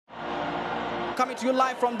coming to you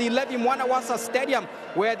live from the Levi Mwanawasa Stadium,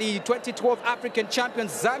 where the 2012 African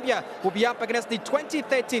champions Zambia will be up against the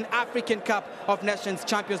 2013 African Cup of Nations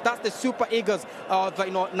champions. That's the Super Eagles of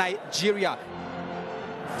Nigeria.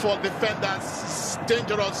 For defenders, it's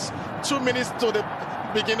dangerous. 2 minutes to the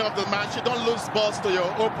beginning of the match, you don't lose balls to your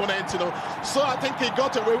opponent, So I think he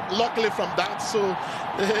got away luckily from that. So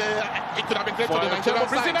it could have been great for the Nigerian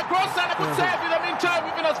side. Across and a good save in the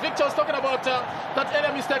meantime, even as Victor was talking about that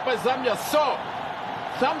earlier mistake by Zambia. So,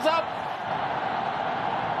 thumbs up.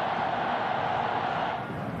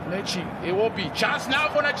 Kelechi, Iwobi, chance now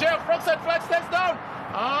for Nigeria. Frontside flag stays down.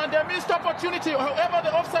 And a missed opportunity. However,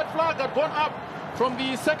 the offside flag had gone up from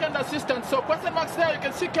the second assistant. So, question marks there. You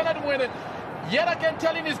can see Kennedy winning. Yet again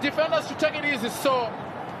telling his defenders to take it easy. So,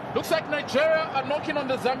 looks like Nigeria are knocking on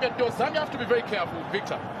the Zambia door. Zambia have to be very careful,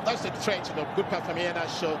 Victor. That's the threat, good pass from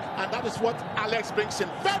Iheanacho. And that is what Alex brings in.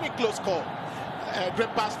 Very close call.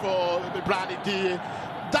 Great pass for Brady D.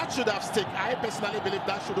 That should have stick. I personally believe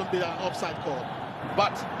that shouldn't be an offside call.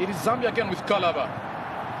 But it is Zambia again with Kalaba.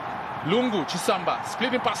 Lungu, Chisamba,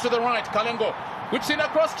 splitting pass to the right. Kalengo whips in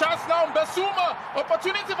across, chance now. Mbesuma,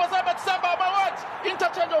 opportunity for Zambia. Samba, but what?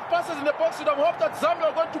 Interchange of passes in the box. You'd have hoped that Zambia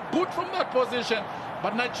are going to boot from that position.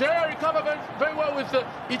 But Nigeria recover very, very well with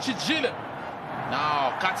Ichijile.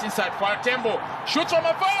 Now, cuts inside for Tembo. Shoots from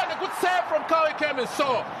afar, and a good save from Kawi Kemi.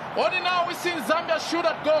 So, only now we've seen Zambia shoot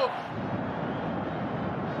at goal.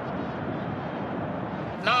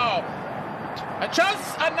 Now, a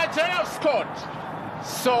chance and Nigeria have scored.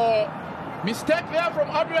 So, mistake there from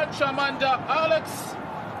Adrian Chamanda. Alex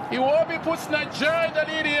Iwobi puts Nigeria in the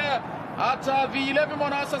lead here at the Levi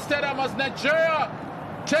Mwanawasa Stadium as Nigeria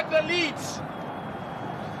take the lead.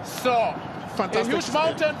 So, fantastic. A huge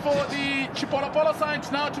mountain for the Chipolopolo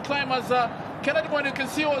side now to climb, as Kennedy, when you can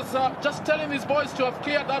see, was just telling his boys to have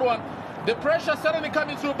cleared that one. The pressure certainly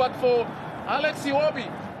coming through, but for Alex Iwobi.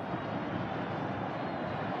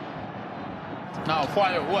 Now,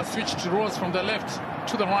 Fire, who has switched roles from the left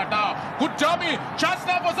to the right now. Good dummy. Chance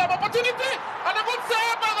now for some opportunity. And a good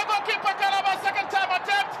save by the goalkeeper, Kalaba. Second time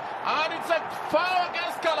attempt. And it's a foul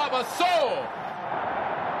against Kalaba. So,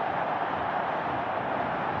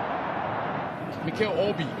 Mikel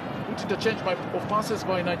Obi, good interchange of passes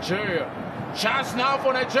by Nigeria. Chance now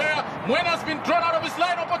for Nigeria. Mwene has been drawn out of his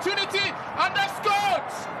line. Opportunity. And they've scored.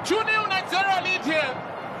 2-0 Nigeria lead here.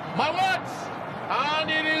 My words. And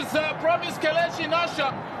it is promised Kelechi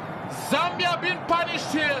Nasha. Zambia being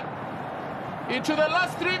punished here into the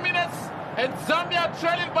last 3 minutes, and Zambia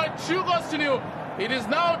trailing by 2-0. It is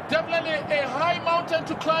now definitely a high mountain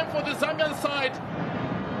to climb for the Zambian side.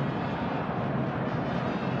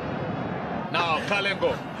 Now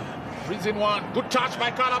Kalengo brings in one. Good touch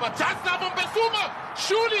by Kalaba. Chance now from Mbesuma.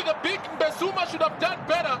 Surely the big Mbesuma should have done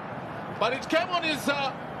better, but it came on his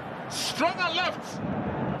stronger left.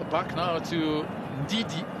 Back now to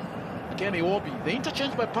Ndidi. Again, Iwobi. The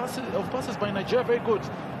interchange of passes by Nigeria, very good.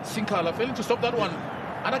 Sinkala failing to stop that one.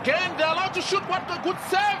 And again, they're allowed to shoot. What a good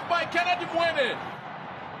save by Kennedy Mwene.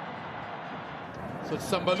 So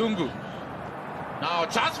it's Sambalungu. Now,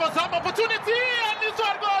 chance for some opportunity, and this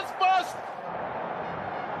one goes first.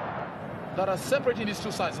 That are separating these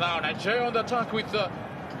two sides. Now, Nigeria on the attack with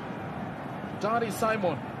Dari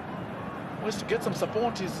Simon. Wants to get some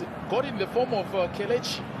support. He's got it in the form of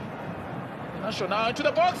Kelechi. Now into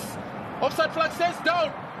the box. Offside flag stays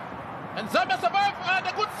down. And Zambia survive. And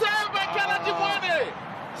a good save by Kelechi Mwene.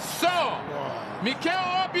 So, Mikel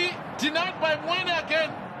Obi denied by Mwene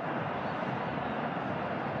again.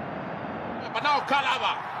 But now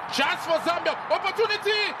Kalaba. Chance for Zambia.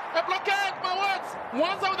 Opportunity. A blockade by words.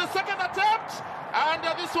 Mwanza with the second attempt. And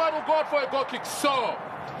this one will go for a goal kick. So,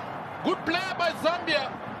 good play by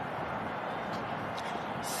Zambia.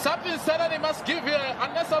 Something certainly must give here,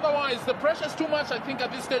 unless otherwise the pressure is too much, I think,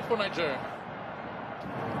 at this stage for Nigeria.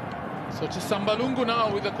 So Chisambalungu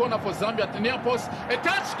now with the corner for Zambia at the near post. A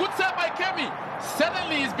touch, good save by Kemi.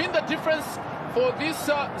 Certainly he's been the difference for this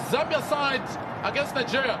Zambia side against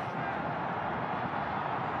Nigeria.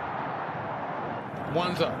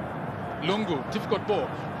 Mwanza, Lungu, difficult ball.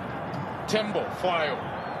 Tembo, Fire.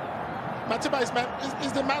 Matiba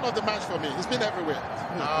is the man of the match for me. He's been everywhere.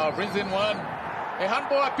 Now brings in one. A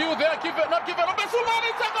handball appeal there, not given. Mbesuma,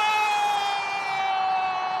 it's a goal!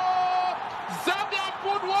 Zambia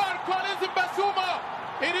put one, Collins Mbesuma.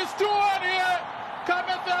 It is 2-1 here.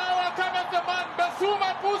 Cometh the hour, cometh the man.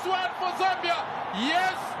 Mbesuma pulls one for Zambia.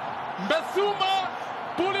 Yes, Mbesuma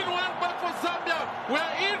pulling one back for Zambia.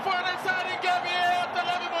 We're in for an exciting game here at the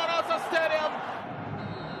Levi Mwanawasa Stadium.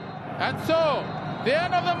 And so, the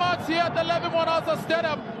end of the match here at the Levi Mwanawasa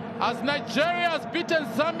Stadium, as Nigeria has beaten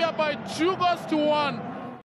Zambia by 2-1.